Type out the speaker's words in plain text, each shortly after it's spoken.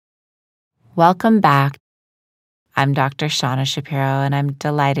Welcome back. I'm Dr. Shauna Shapiro, and I'm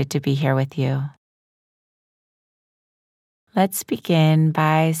delighted to be here with you. Let's begin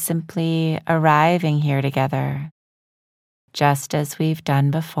by simply arriving here together. Just as we've done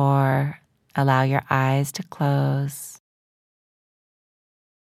before, allow your eyes to close.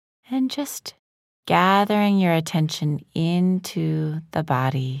 And just gathering your attention into the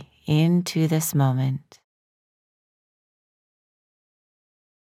body, into this moment.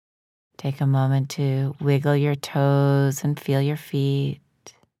 Take a moment to wiggle your toes and feel your feet.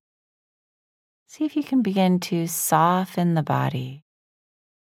 See if you can begin to soften the body.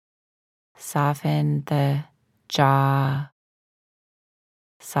 Soften the jaw.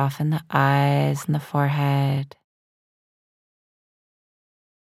 Soften the eyes and the forehead.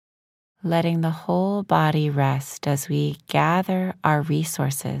 Letting the whole body rest as we gather our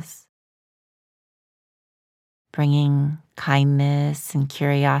resources. Bringing kindness and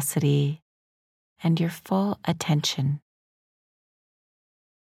curiosity and your full attention.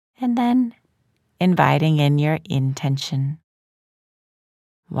 And then inviting in your intention.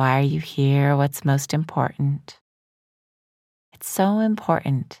 Why are you here? What's most important? It's so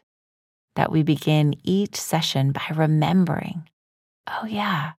important that we begin each session by remembering, oh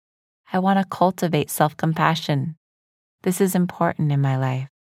yeah, I want to cultivate self-compassion. This is important in my life.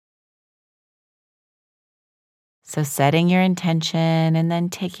 So setting your intention and then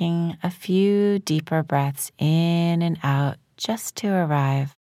taking a few deeper breaths in and out just to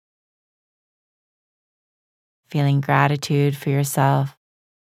arrive. Feeling gratitude for yourself,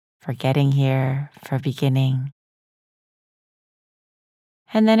 for getting here, for beginning.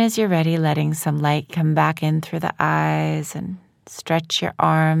 And then as you're ready, letting some light come back in through the eyes and stretch your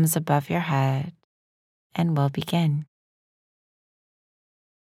arms above your head, and we'll begin.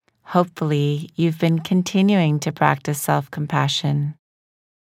 Hopefully, you've been continuing to practice self-compassion.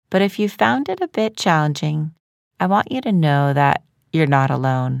 But if you found it a bit challenging, I want you to know that you're not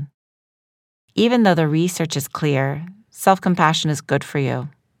alone. Even though the research is clear, self-compassion is good for you.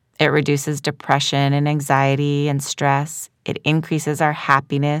 It reduces depression and anxiety and stress. It increases our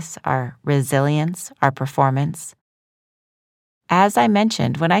happiness, our resilience, our performance. As I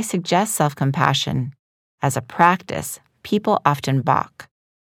mentioned, when I suggest self-compassion as a practice, people often balk.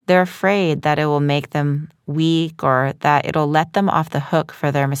 They're afraid that it will make them weak or that it'll let them off the hook for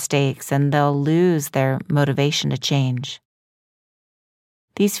their mistakes and they'll lose their motivation to change.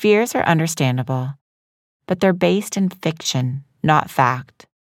 These fears are understandable, but they're based in fiction, not fact.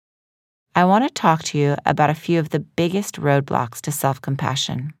 I want to talk to you about a few of the biggest roadblocks to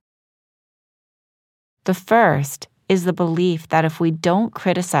self-compassion. The first is the belief that if we don't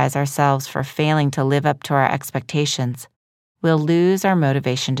criticize ourselves for failing to live up to our expectations, we'll lose our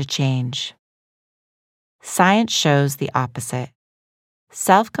motivation to change. Science shows the opposite.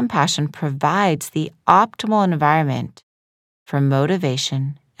 Self-compassion provides the optimal environment for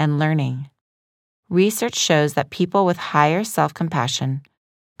motivation and learning. Research shows that people with higher self-compassion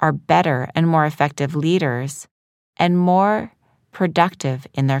are better and more effective leaders and more productive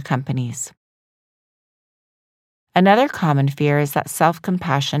in their companies. Another common fear is that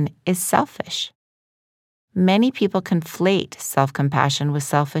self-compassion is selfish. Many people conflate self-compassion with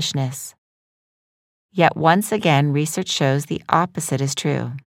selfishness. Yet once again, research shows the opposite is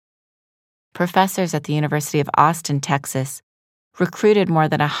true. Professors at the University of Austin, Texas, recruited more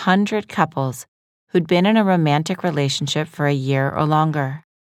than 100 couples who'd been in a romantic relationship for a year or longer.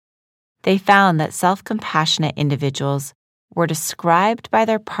 They found that self-compassionate individuals were described by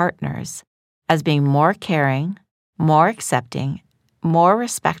their partners as being more caring, more accepting, more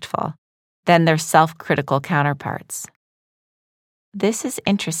respectful than their self-critical counterparts. This is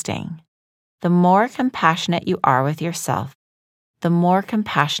interesting. The more compassionate you are with yourself, the more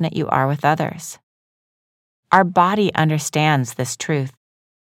compassionate you are with others. Our body understands this truth.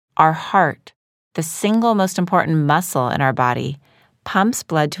 Our heart, the single most important muscle in our body, pumps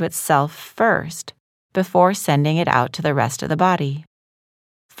blood to itself first before sending it out to the rest of the body.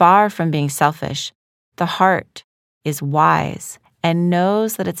 Far from being selfish, the heart is wise and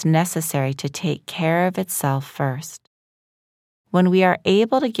knows that it's necessary to take care of itself first. When we are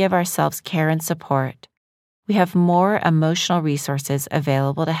able to give ourselves care and support, we have more emotional resources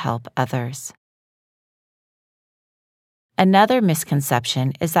available to help others. Another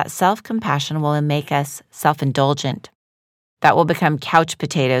misconception is that self-compassion will make us self-indulgent, that we'll become couch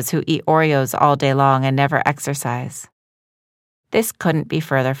potatoes who eat Oreos all day long and never exercise. This couldn't be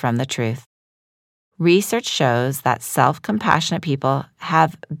further from the truth. Research shows that self-compassionate people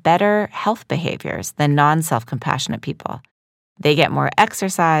have better health behaviors than non-self-compassionate people. They get more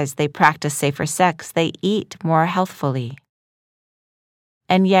exercise, they practice safer sex, they eat more healthfully.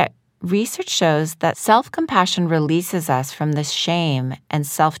 And yet, research shows that self-compassion releases us from the shame and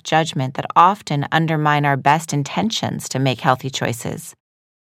self-judgment that often undermine our best intentions to make healthy choices.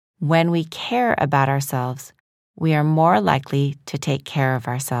 When we care about ourselves, we are more likely to take care of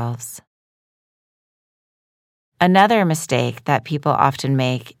ourselves. Another mistake that people often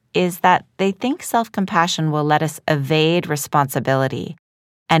make is that they think self-compassion will let us evade responsibility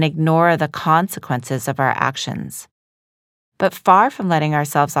and ignore the consequences of our actions. But far from letting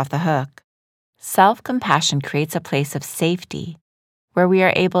ourselves off the hook, self-compassion creates a place of safety where we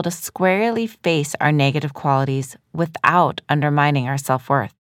are able to squarely face our negative qualities without undermining our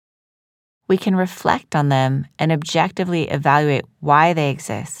self-worth. We can reflect on them and objectively evaluate why they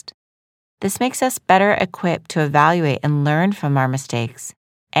exist. This makes us better equipped to evaluate and learn from our mistakes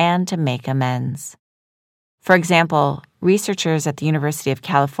and to make amends. For example, researchers at the University of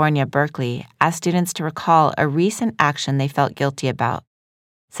California, Berkeley, asked students to recall a recent action they felt guilty about,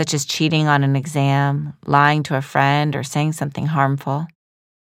 such as cheating on an exam, lying to a friend, or saying something harmful.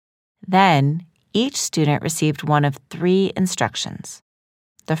 Then, each student received one of 3 instructions.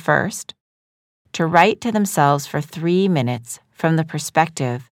 The first, to write to themselves for 3 minutes from the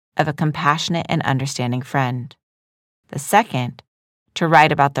perspective of a compassionate and understanding friend. The second, to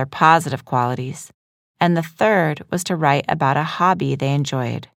write about their positive qualities. And the third was to write about a hobby they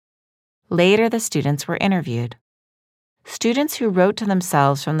enjoyed. Later, the students were interviewed. Students who wrote to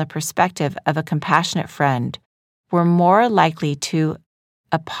themselves from the perspective of a compassionate friend were more likely to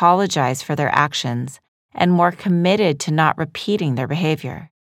apologize for their actions and more committed to not repeating their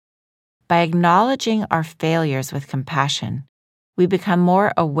behavior. By acknowledging our failures with compassion, we become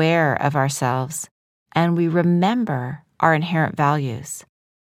more aware of ourselves and we remember our inherent values.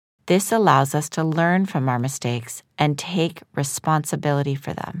 This allows us to learn from our mistakes and take responsibility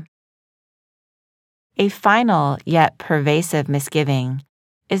for them. A final yet pervasive misgiving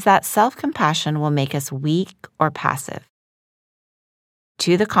is that self-compassion will make us weak or passive.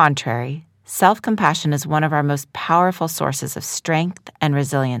 To the contrary, self-compassion is one of our most powerful sources of strength and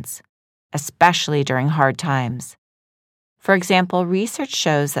resilience, especially during hard times. For example, research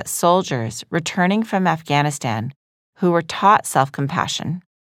shows that soldiers returning from Afghanistan who were taught self-compassion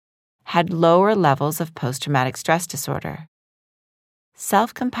had lower levels of post-traumatic stress disorder.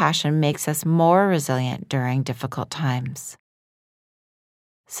 Self-compassion makes us more resilient during difficult times.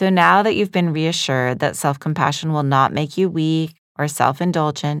 So now that you've been reassured that self-compassion will not make you weak or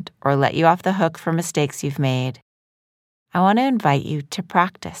self-indulgent or let you off the hook for mistakes you've made, I want to invite you to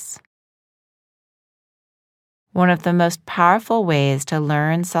practice. One of the most powerful ways to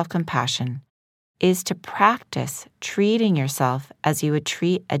learn self-compassion is to practice treating yourself as you would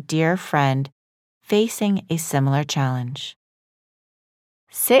treat a dear friend facing a similar challenge.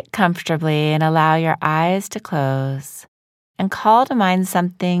 Sit comfortably and allow your eyes to close and call to mind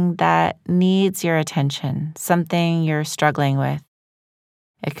something that needs your attention, something you're struggling with.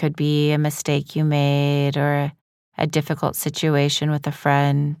 It could be a mistake you made or a difficult situation with a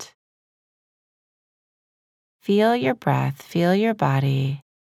friend. Feel your breath, feel your body,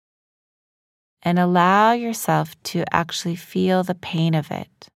 and allow yourself to actually feel the pain of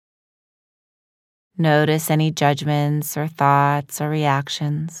it. Notice any judgments or thoughts or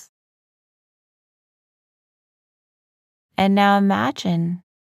reactions. And now imagine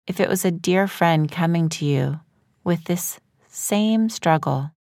if it was a dear friend coming to you with this same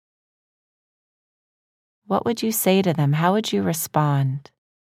struggle. What would you say to them? How would you respond?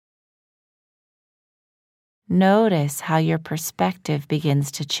 Notice how your perspective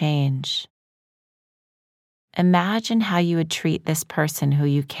begins to change. Imagine how you would treat this person who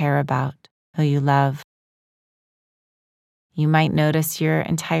you care about, who you love. You might notice your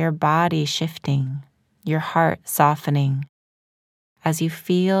entire body shifting, your heart softening, as you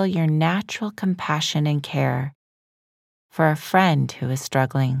feel your natural compassion and care for a friend who is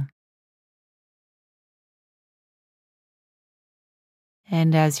struggling.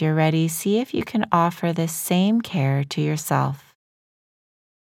 And as you're ready, see if you can offer this same care to yourself.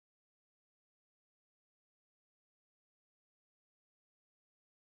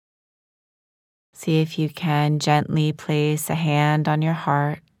 See if you can gently place a hand on your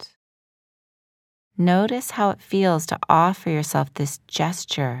heart. Notice how it feels to offer yourself this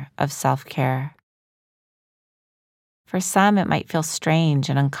gesture of self-care. For some, it might feel strange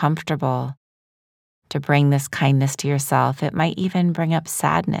and uncomfortable to bring this kindness to yourself. It might even bring up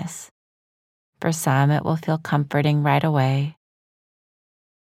sadness. For some, it will feel comforting right away.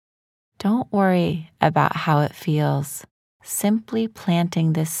 Don't worry about how it feels. Simply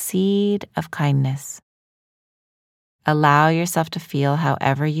planting this seed of kindness. Allow yourself to feel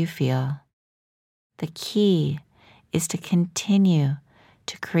however you feel. The key is to continue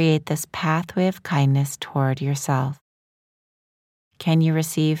to create this pathway of kindness toward yourself. Can you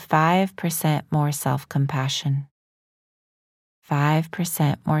receive 5% more self-compassion?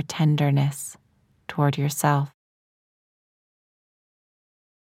 5% more tenderness toward yourself?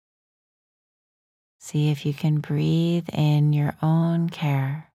 See if you can breathe in your own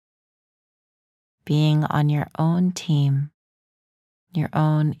care, being on your own team, your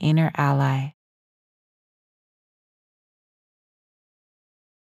own inner ally.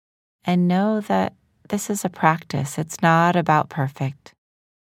 And know that this is a practice. It's not about perfect.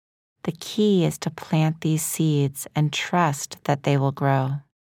 The key is to plant these seeds and trust that they will grow.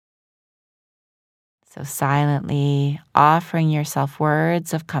 So silently offering yourself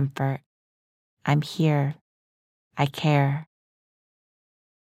words of comfort. I'm here. I care.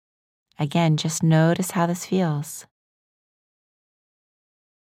 Again, just notice how this feels.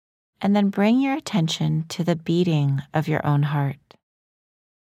 And then bring your attention to the beating of your own heart.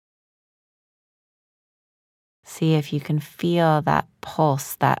 See if you can feel that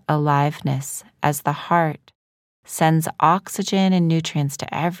pulse, that aliveness, as the heart sends oxygen and nutrients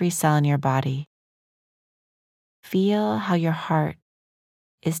to every cell in your body. Feel how your heart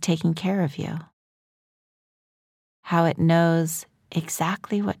is taking care of you, how it knows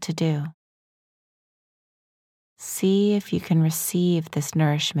exactly what to do. See if you can receive this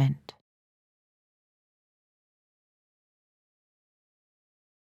nourishment.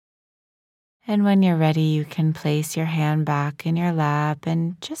 And when you're ready, you can place your hand back in your lap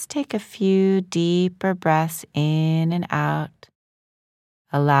and just take a few deeper breaths in and out,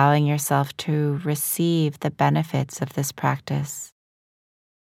 allowing yourself to receive the benefits of this practice,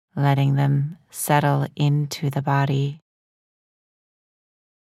 letting them settle into the body.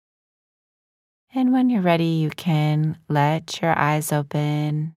 And when you're ready, you can let your eyes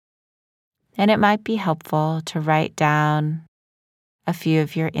open, and it might be helpful to write down a few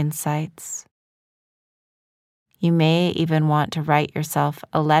of your insights. You may even want to write yourself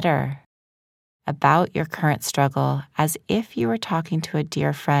a letter about your current struggle as if you were talking to a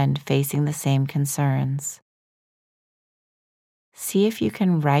dear friend facing the same concerns. See if you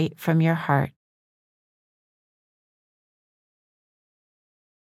can write from your heart.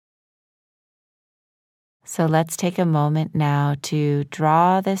 So let's take a moment now to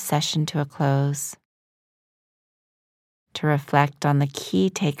draw this session to a close, to reflect on the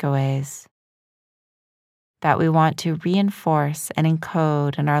key takeaways that we want to reinforce and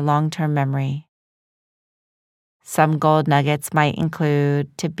encode in our long-term memory. Some gold nuggets might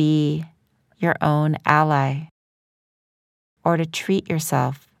include to be your own ally, or to treat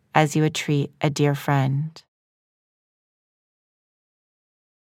yourself as you would treat a dear friend.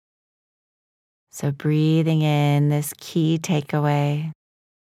 So breathing in this key takeaway,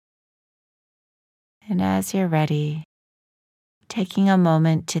 and as you're ready, taking a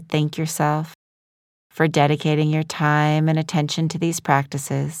moment to thank yourself for dedicating your time and attention to these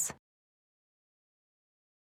practices.